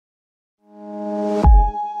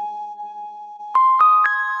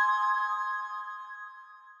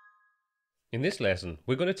In this lesson,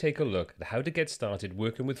 we're going to take a look at how to get started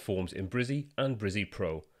working with forms in Brizy and Brizy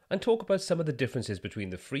Pro and talk about some of the differences between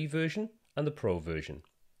the free version and the Pro version.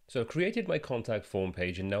 So I've created my contact form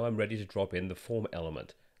page and now I'm ready to drop in the form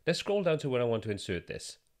element. Let's scroll down to where I want to insert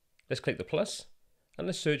this. Let's click the plus and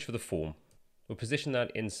let's search for the form. We'll position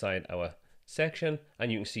that inside our section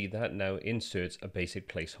and you can see that now inserts a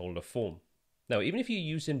basic placeholder form. Now, even if you're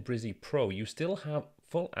using Brizy Pro, you still have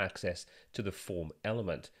full access to the form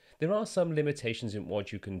element. There are some limitations in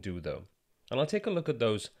what you can do though, and I'll take a look at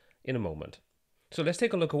those in a moment. So let's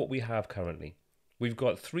take a look at what we have currently. We've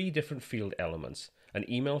got three different field elements: an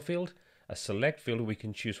email field, a select field where we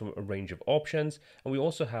can choose from a range of options, and we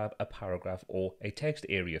also have a paragraph or a text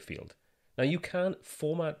area field. Now you can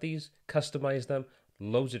format these, customize them,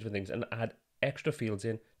 loads of different things, and add extra fields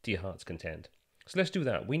in to your heart's content. So let's do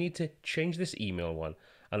that. We need to change this email one,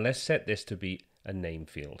 and let's set this to be a name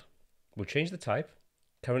field. We'll change the type.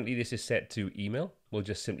 Currently this is set to email. We'll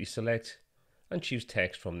just simply select and choose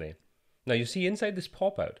text from there. Now you see inside this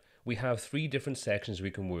pop-out, we have three different sections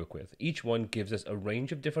we can work with. Each one gives us a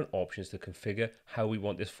range of different options to configure how we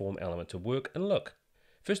want this form element to work and look.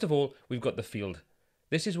 First of all, we've got the field.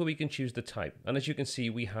 This is where we can choose the type, and as you can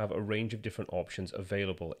see, we have a range of different options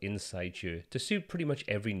available inside here to suit pretty much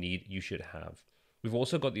every need you should have. We've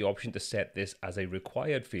also got the option to set this as a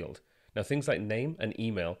required field. Now things like name and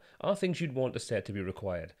email are things you'd want to set to be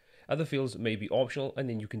required. Other fields may be optional, and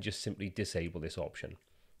then you can just simply disable this option.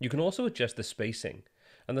 You can also adjust the spacing.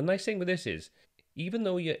 And the nice thing with this is, even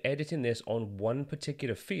though you're editing this on one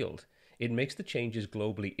particular field, it makes the changes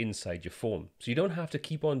globally inside your form. So you don't have to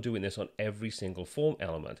keep on doing this on every single form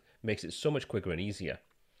element. It makes it so much quicker and easier.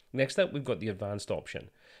 Next up, we've got the advanced option.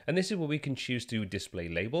 And this is where we can choose to display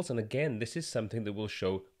labels. And again, this is something that will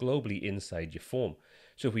show globally inside your form.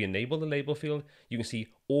 So if we enable the label field, you can see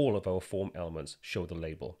all of our form elements show the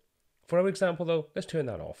label. For our example though, let's turn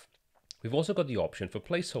that off. We've also got the option for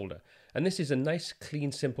placeholder, and this is a nice,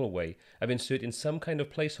 clean, simple way of inserting some kind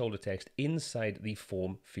of placeholder text inside the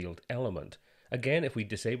form field element. Again, if we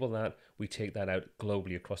disable that, we take that out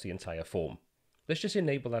globally across the entire form. Let's just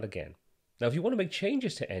enable that again. Now, if you want to make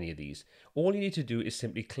changes to any of these, all you need to do is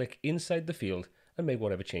simply click inside the field and make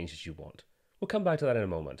whatever changes you want. We'll come back to that in a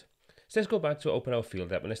moment. So let's go back to open our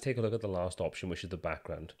field app and let's take a look at the last option, which is the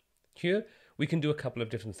background. Here, we can do a couple of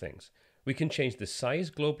different things. We can change the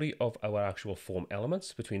size globally of our actual form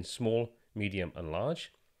elements between small, medium, and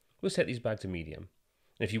large. We'll set these back to medium.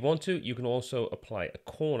 And if you want to, you can also apply a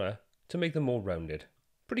corner to make them more rounded.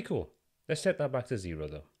 Pretty cool. Let's set that back to 0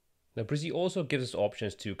 though. Now Brizy also gives us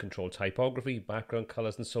options to control typography, background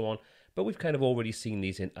colors, and so on, but we've kind of already seen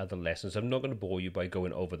these in other lessons. I'm not going to bore you by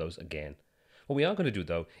going over those again. What we are going to do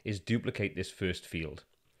though is duplicate this first field.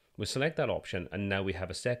 We'll select that option, and now we have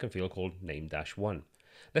a second field called name-1.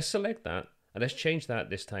 Let's select that and let's change that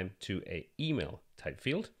this time to a email type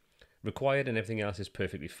field. Required and everything else is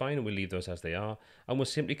perfectly fine, and we'll leave those as they are, and we'll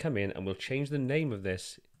simply come in and we'll change the name of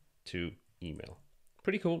this to email.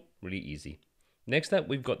 Pretty cool, really easy. Next up,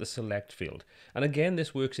 we've got the select field, and again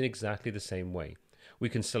this works in exactly the same way. We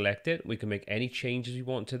can select it, we can make any changes we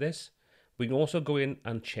want to this. We can also go in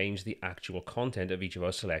and change the actual content of each of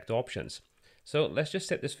our select options. So let's just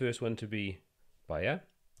set this first one to be buyer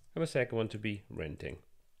and the second one to be renting.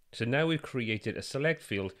 So now we've created a select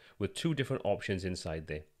field with two different options inside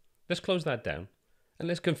there. Let's close that down and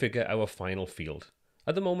let's configure our final field.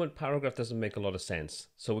 At the moment, paragraph doesn't make a lot of sense.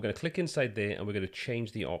 So we're going to click inside there and we're going to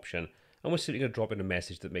change the option, and we're simply going to drop in a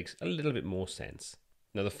message that makes a little bit more sense.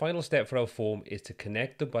 Now the final step for our form is to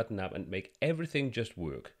connect the button app and make everything just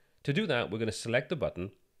work. To do that, we're going to select the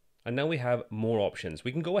button, and now we have more options.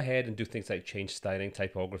 We can go ahead and do things like change styling,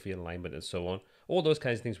 typography, alignment, and so on. All those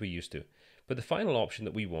kinds of things we're used to. But the final option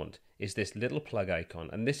that we want is this little plug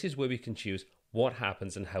icon, and this is where we can choose what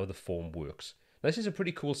happens and how the form works. Now, this is a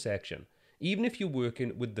pretty cool section. Even if you're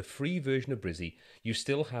working with the free version of Brizy, you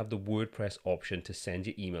still have the WordPress option to send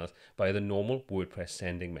your emails via the normal WordPress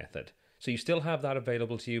sending method. So you still have that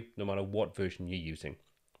available to you no matter what version you're using.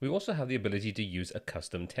 We also have the ability to use a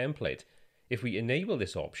custom template. If we enable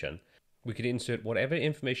this option, we can insert whatever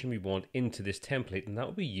information we want into this template, and that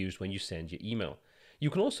will be used when you send your email. You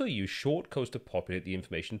can also use shortcodes to populate the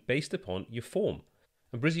information based upon your form.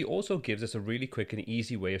 And Brizy also gives us a really quick and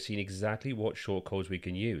easy way of seeing exactly what shortcodes we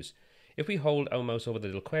can use. If we hold our mouse over the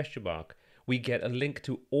little question mark, we get a link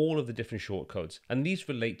to all of the different shortcodes, and these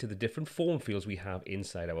relate to the different form fields we have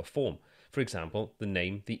inside our form. For example, the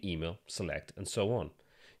name, the email, select, and so on.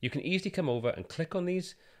 You can easily come over and click on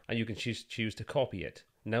these, and you can choose to copy it.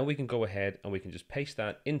 Now we can go ahead and we can just paste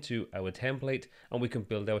that into our template, and we can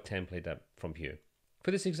build our template up from here.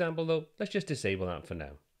 For this example though, let's just disable that for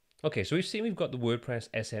now. Okay, so we've seen we've got the WordPress,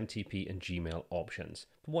 SMTP, and Gmail options.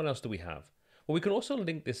 But what else do we have? Well, we can also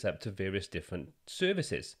link this up to various different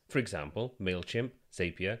services. For example, MailChimp,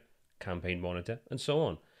 Zapier, Campaign Monitor, and so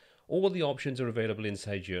on. All the options are available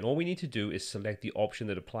inside here, and all we need to do is select the option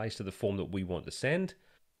that applies to the form that we want to send,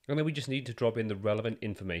 and then we just need to drop in the relevant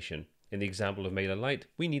information. In the example of MailerLite,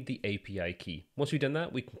 we need the API key. Once we've done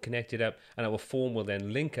that, we can connect it up, and our form will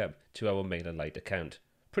then link up to our MailerLite account.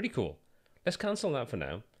 Pretty cool. Let's cancel that for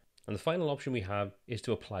now. And the final option we have is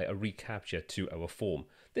to apply a reCAPTCHA to our form.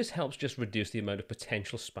 This helps just reduce the amount of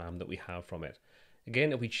potential spam that we have from it.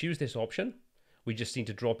 Again, if we choose this option, we just need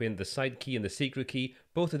to drop in the side key and the secret key.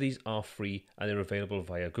 Both of these are free and they're available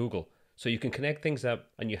via Google. So you can connect things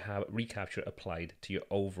up and you have reCAPTCHA applied to your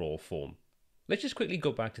overall form. Let's just quickly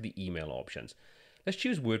go back to the email options. Let's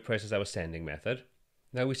choose WordPress as our sending method.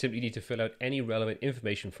 Now we simply need to fill out any relevant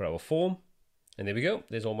information for our form. And there we go,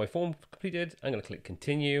 there's all my form completed. I'm going to click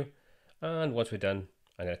continue, and once we're done,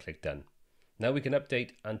 I'm going to click done. Now we can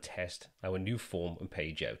update and test our new form and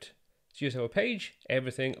page out. So here's our page,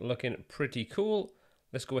 everything looking pretty cool.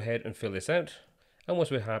 Let's go ahead and fill this out. And once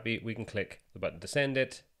we're happy, we can click the button to send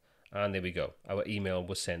it, and there we go, our email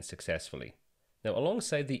was sent successfully. Now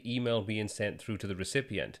alongside the email being sent through to the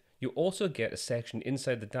recipient, you also get a section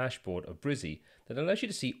inside the dashboard of Brizy that allows you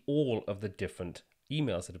to see all of the different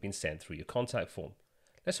emails that have been sent through your contact form.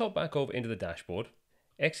 Let's hop back over into the dashboard,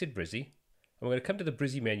 exit Brizy, and we're going to come to the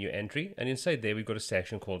Brizy menu entry, and inside there we've got a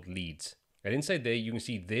section called leads. And inside there you can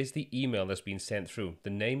see there's the email that's been sent through, the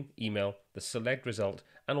name, email, the select result,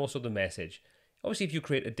 and also the message. Obviously if you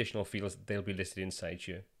create additional fields, they'll be listed inside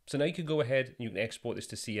here. So now you can go ahead and you can export this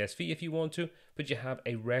to CSV if you want to, but you have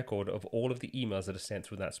a record of all of the emails that are sent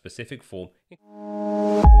through that specific form.